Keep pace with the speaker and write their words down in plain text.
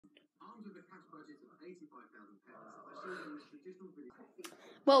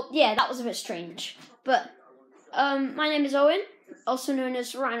Well, yeah, that was a bit strange. But my name is Owen, also known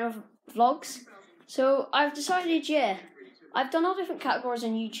as Rhino Vlogs. So I've decided, yeah, I've done all different categories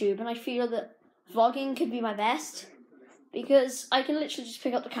on YouTube, and I feel that vlogging could be my best because I can literally just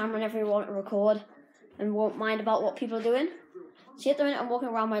pick up the camera whenever I want to record and won't mind about what people are doing. So at the minute I'm walking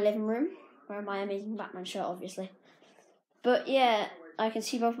around my living room, wearing my amazing Batman shirt, obviously. But yeah, I can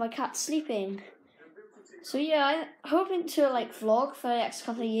see both my cats sleeping. So yeah, I'm hoping to vlog for the next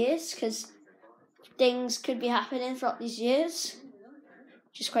couple of years because things could be happening throughout these years.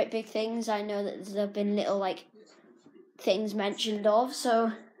 Just quite big things. I know that there have been little things mentioned of,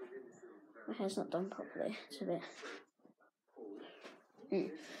 so my hair's not done properly. It's a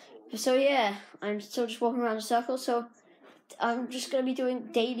bit. So yeah, I'm still just walking around in a circle, so I'm just going to be doing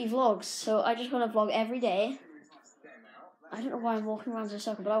daily vlogs. So I just want to vlog every day. I don't know why I'm walking around in a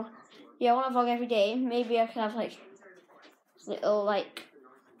circle, but I want to vlog every day. Maybe I could have little I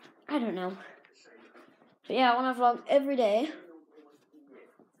don't know. But yeah, I want to vlog every day.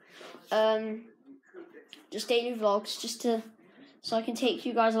 Just daily vlogs, so I can take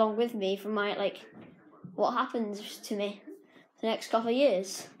you guys along with me from my what happens to me the next couple of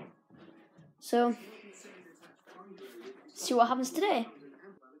years. So see what happens today.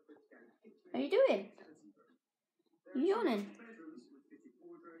 How are you doing? Are you yawning?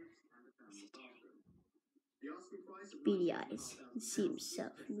 Beady eyes. See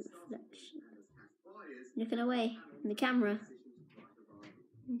himself in the reflection. Looking away from the camera.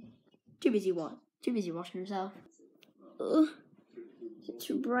 Too busy watching himself. Ugh. It's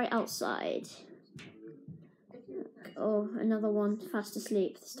too bright outside. Oh, another one fast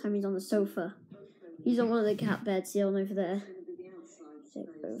asleep. This time he's on the sofa. He's on one of the cat beds, the one over there.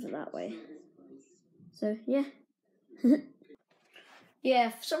 Over that way. So, yeah.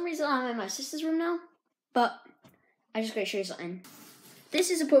 Yeah, for some reason I'm in my sister's room now. But I just gotta show you something. This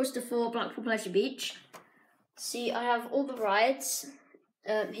is a poster for Blackpool Pleasure Beach. See, I have all the rides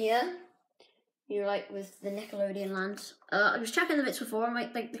here. You're with the Nickelodeon land. I was checking the bits before, and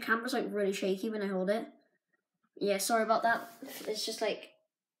the camera's really shaky when I hold it. Yeah, sorry about that. It's just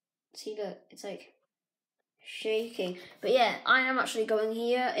see, look, it's shaking. But yeah, I am actually going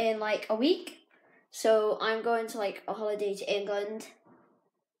here in a week. So I'm going to a holiday to England.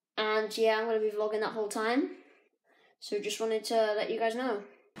 And yeah, I'm going to be vlogging that whole time. So just wanted to let you guys know.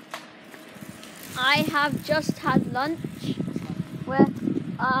 I have just had lunch where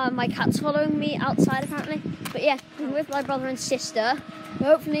my cat's following me outside apparently. But yeah, I'm with my brother and sister. We're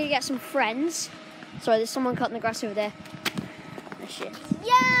hopefully get some friends. Sorry, there's someone cutting the grass over there. Oh shit.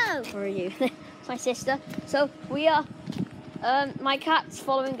 Yo! Where are you? It's my sister. So we are, my cat's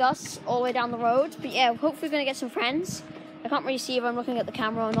following us all the way down the road. But yeah, hopefully we're going to get some friends. I can't really see if I'm looking at the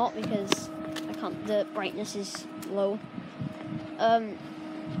camera or not because the brightness is low.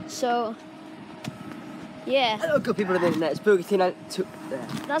 So yeah. Hello, good people of the internet. It's Boogie292.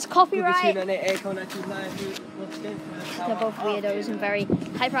 That's copyright. They're They're both weirdos and very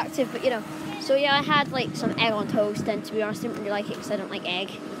hyperactive, but So yeah, I had some egg on toast, and to be honest, I didn't really like it because I don't like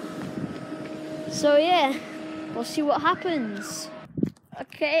egg. So yeah, we'll see what happens.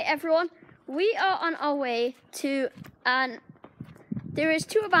 Okay, everyone, we are on our way to there is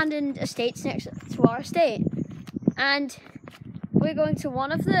 2 abandoned estates next to our estate, and we're going to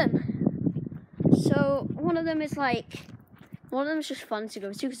one of them. So one of them is just fun to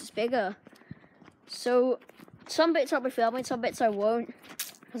go to because it's bigger. So some bits I'll be filming, some bits I won't,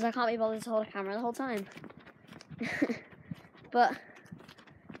 because I can't be bothered to hold a camera the whole time. But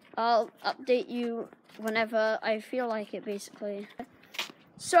I'll update you whenever I feel like it, basically.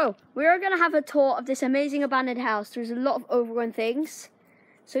 So we are going to have a tour of this amazing abandoned house. There's a lot of overgrown things.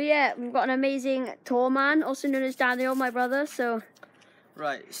 So yeah, we've got an amazing tour man, also known as Daniel, my brother. So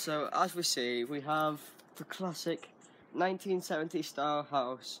right, so as we see, we have the classic 1970s style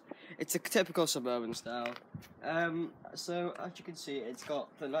house. It's a typical suburban style. So as you can see, it's got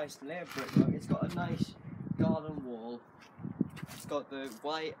the nice layer brickwork. It's got a nice garden wall. It's got the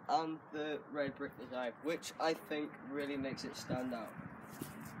white and the red brick design, which I think really makes it stand out.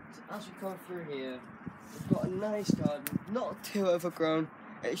 So as we come through here, it's got a nice garden, not too overgrown.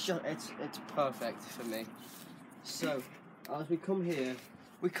 It's perfect for me. So as we come here,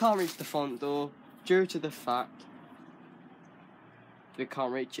 we can't reach the front door due to the fact we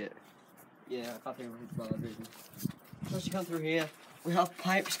can't reach it. Yeah, I can't think of a valid reason. So as you come through here, we have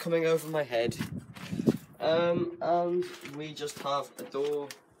pipes coming over my head. And we just have a door,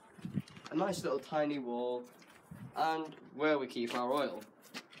 a nice little tiny wall, and where we keep our oil.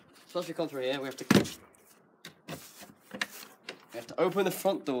 So as we come through here, we have to open the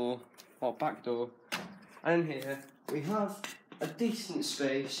front door, or back door, And in here we have a decent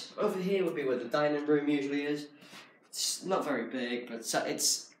space. Over here would be where the dining room usually is. It's not very big, but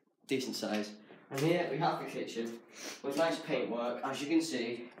it's decent size. And here we have the kitchen with nice paintwork, as you can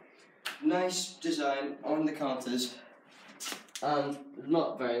see. Nice design on the counters, and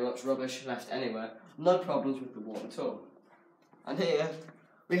not very much rubbish left anywhere. No problems with the wall at all. And here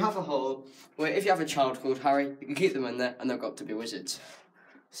we have a hole where if you have a child called Harry, you can keep them in there and they'll grow up to be wizards.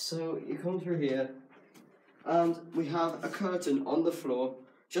 So you come through here and we have a curtain on the floor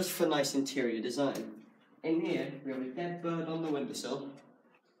just for nice interior design. In here we have a dead bird on the windowsill.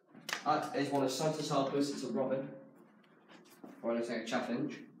 That is one of Santa's helpers, it's a robin. Or it looks like a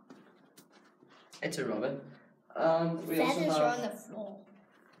chaffinch. It's a robin. And we also Feathers have are on the floor.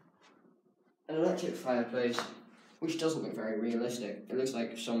 an electric fireplace, which doesn't look very realistic. It looks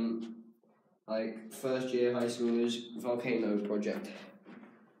like some first year high schoolers volcano project.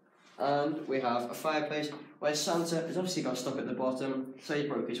 And we have a fireplace where Santa has obviously got stuck at the bottom, so he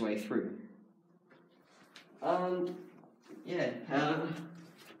broke his way through. And yeah,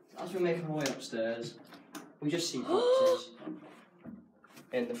 as we make our way upstairs, we just see boxes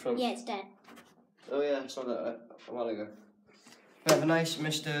in the front. Yeah, it's dead. Oh yeah, I saw that a while ago. We have a nice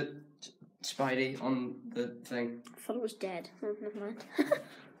Mr. Spidey on the thing. I thought it was dead. Oh, never mind.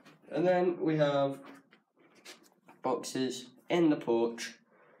 And then we have boxes in the porch.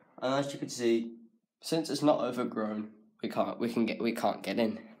 And as you can see, since it's not overgrown, we can't get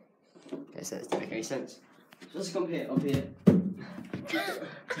in. Okay, so it doesn't make any sense. So let's come here, up here.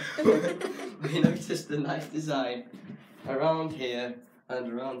 We noticed the nice design around here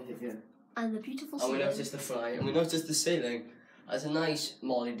and around here. And the beautiful And we ceiling. noticed the fly, and we noticed the ceiling as a nice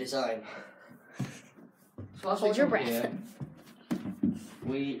Molly design. So as Hold we your come breath. here,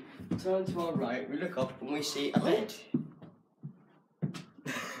 we turn to our right, we look up, and we see a bed.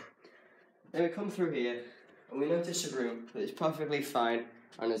 Then we come through here, and we notice a room that is perfectly fine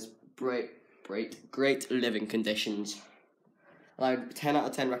and has great living conditions. And I would 10 out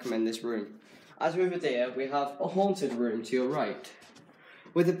of 10 recommend this room. As we over there, we have a haunted room to your right,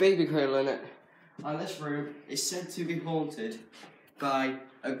 with a baby cradle in it. And this room is said to be haunted by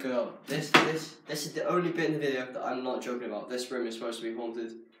a girl. This is the only bit in the video that I'm not joking about. This room is supposed to be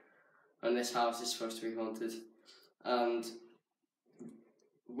haunted, and this house is supposed to be haunted. And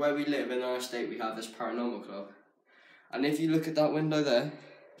where we live in our estate, we have this paranormal club. And if you look at that window there,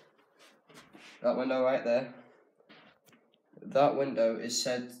 that window right there, that window is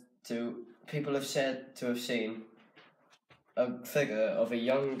said to, people have said to have seen a figure of a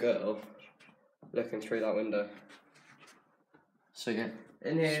young girl looking through that window. So yeah,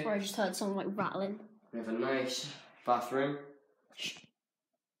 in I here swear I just heard something like rattling. we have a nice bathroom. Shh.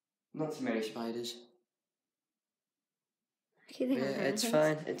 Not too many spiders. I keep thinking I'm Yeah, hearing it's things.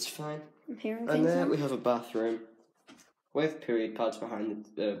 fine, it's fine. I'm hearing And things there now. we have a bathroom with period pads behind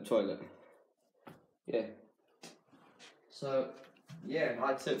the toilet. Yeah. So, yeah,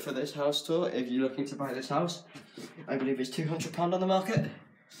 that's it for this house tour. If you're looking to buy this house, I believe it's £200 on the market.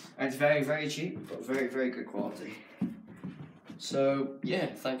 And it's very, very cheap, but very, very good quality. So, yeah,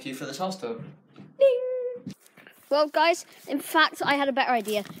 thank you for this house tour. Ding! Well, guys, in fact, I had a better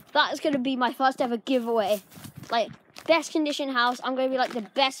idea. That is going to be my first ever giveaway. Like, best condition house. I'm going to be like the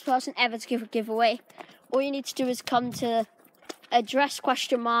best person ever to give a giveaway. All you need to do is come to address ?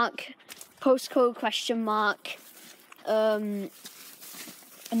 Postcode ?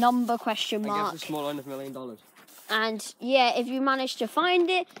 A number ? I guess a small line of $1 million. And yeah, if you manage to find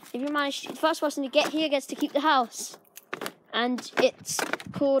it, the first person to get here gets to keep the house. And it's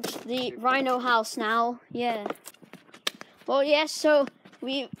called the Rhino House now. Yeah. Well, yeah, so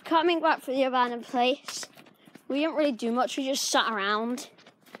we coming back from the abandoned place. We didn't really do much. We just sat around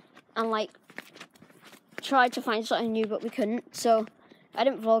and like tried to find something new, but we couldn't. So I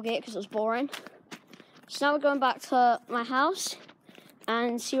didn't vlog it because it was boring. So now we're going back to my house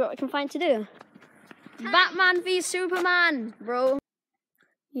and see what we can find to do. Batman v Superman, bro.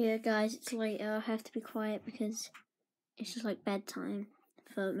 Yeah, guys, it's late. I have to be quiet because it's just like bedtime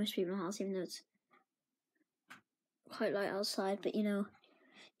for most people in the house, even though it's quite light outside. But you know,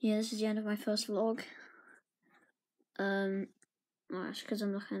 yeah, this is the end of my first vlog. Well, that's because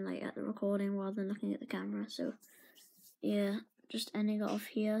I'm looking like at the recording rather than looking at the camera. So yeah, just ending it off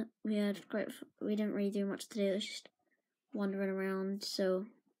here. We didn't really do much today. It was just wandering around. So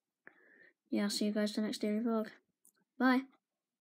yeah, I'll see you guys in the next daily vlog. Bye.